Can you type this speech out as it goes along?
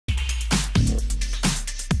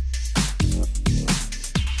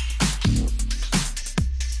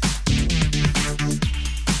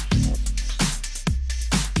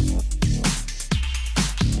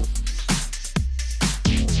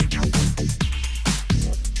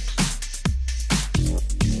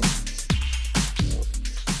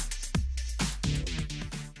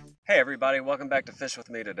Hey everybody, welcome back to Fish With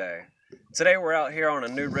Me Today. Today we're out here on a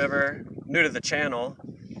new river, new to the channel.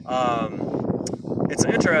 It's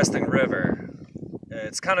an interesting river.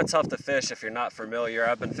 It's kind of tough to fish if you're not familiar.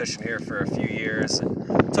 I've been fishing here for a few years.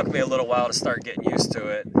 It took me a little while to start getting used to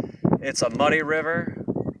it. It's a muddy river.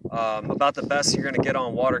 About the best you're going to get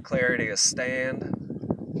on water clarity is stand.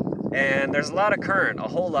 And there's a lot of current, a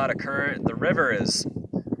whole lot of current. The river is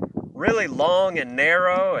really long and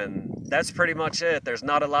narrow, and that's pretty much it. There's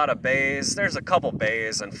not a lot of bays. There's a couple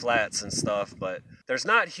bays and flats and stuff, but there's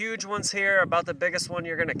not huge ones here. About the biggest one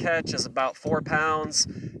you're gonna catch is about 4 pounds.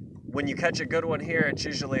 When you catch a good one here, it's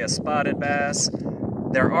usually a spotted bass.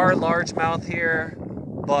 There are largemouth here,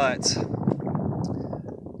 but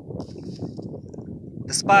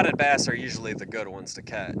the spotted bass are usually the good ones to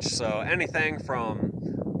catch. So anything from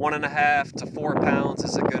 1.5 to 4 pounds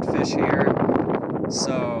is a good fish here.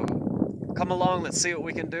 So come along, let's see what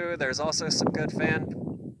we can do. There's also some good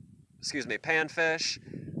panfish,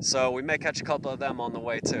 so we may catch a couple of them on the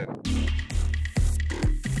way too.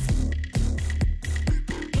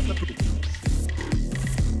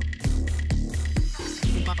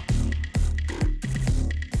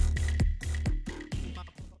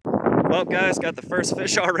 Well guys, got the first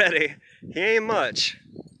fish already. He ain't much,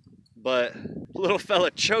 but little fella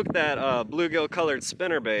choked that bluegill colored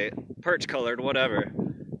spinnerbait, perch colored, whatever.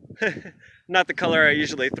 Not the color I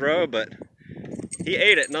usually throw, but he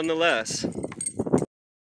ate it nonetheless.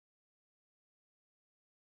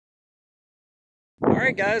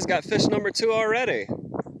 Alright guys, got fish number 2 already.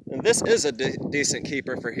 And this is a decent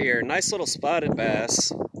keeper for here. Nice little spotted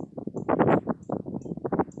bass.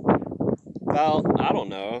 About, I don't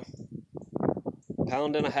know,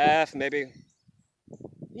 1.5 pounds, maybe.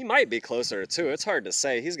 He might be closer to 2. It's hard to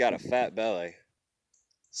say. He's got a fat belly.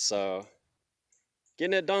 So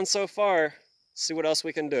getting it done so far. See what else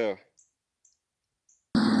we can do.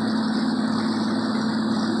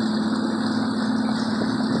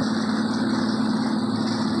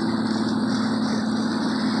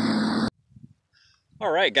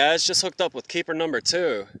 Alright guys, just hooked up with keeper number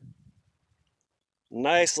 2.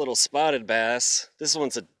 Nice little spotted bass. This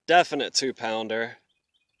one's a definite 2-pounder.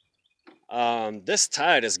 This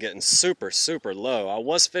tide is getting super low. I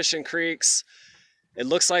was fishing creeks. It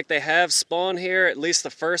looks like they have spawn here, at least the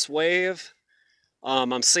first wave.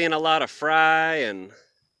 I'm seeing a lot of fry and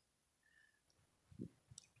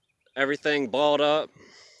everything balled up,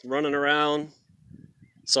 running around.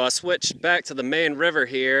 So I switched back to the main river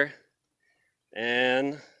here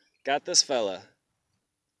and got this fella.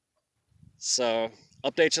 So,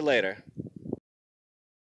 update you later.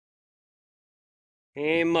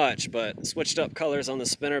 Ain't much, but switched up colors on the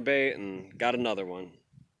spinnerbait and got another one.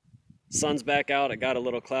 Sun's back out, it got a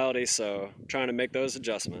little cloudy, so I'm trying to make those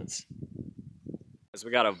adjustments. As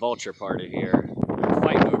we got a vulture party here. We were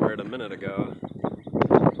fighting over it a minute ago.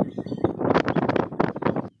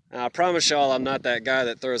 Now, I promise y'all I'm not that guy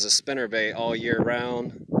that throws a spinnerbait all year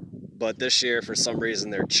round, but this year for some reason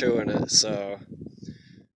they're chewing it, so.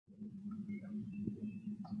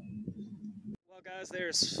 Well guys,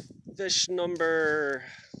 there's fish number,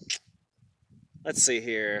 let's see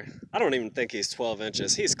here. I don't even think he's 12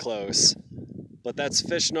 inches. He's close. But that's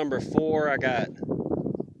fish number 4. I got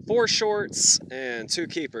 4 shorts and 2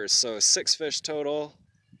 keepers, so 6 fish total.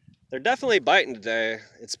 They're definitely biting today.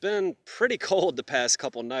 It's been pretty cold the past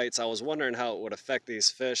couple nights. I was wondering how it would affect these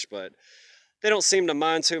fish, but they don't seem to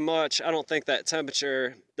mind too much. I don't think that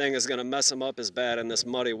temperature thing is going to mess them up as bad in this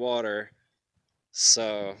muddy water.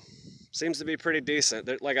 So, seems to be pretty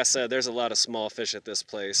decent. Like I said, there's a lot of small fish at this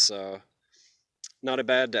place, so not a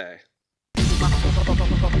bad day.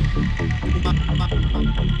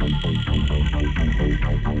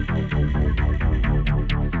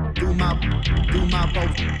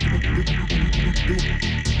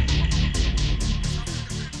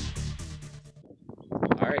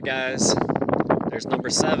 Alright guys, there's number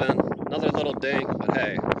 7. Another little dink, but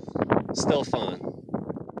hey, still fun.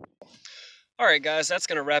 Alright guys, that's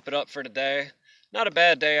going to wrap it up for today. Not a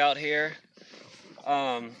bad day out here.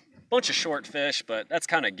 Bunch of short fish, but that's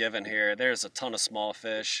kind of given here. There's a ton of small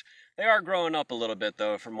fish. They are growing up a little bit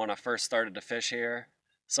though from when I first started to fish here.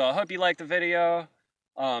 So I hope you liked the video.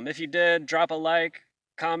 If you did, drop a like,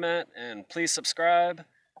 comment, and please subscribe.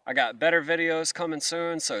 I got better videos coming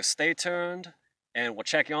soon, so stay tuned, and we'll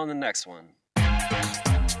check you on the next one.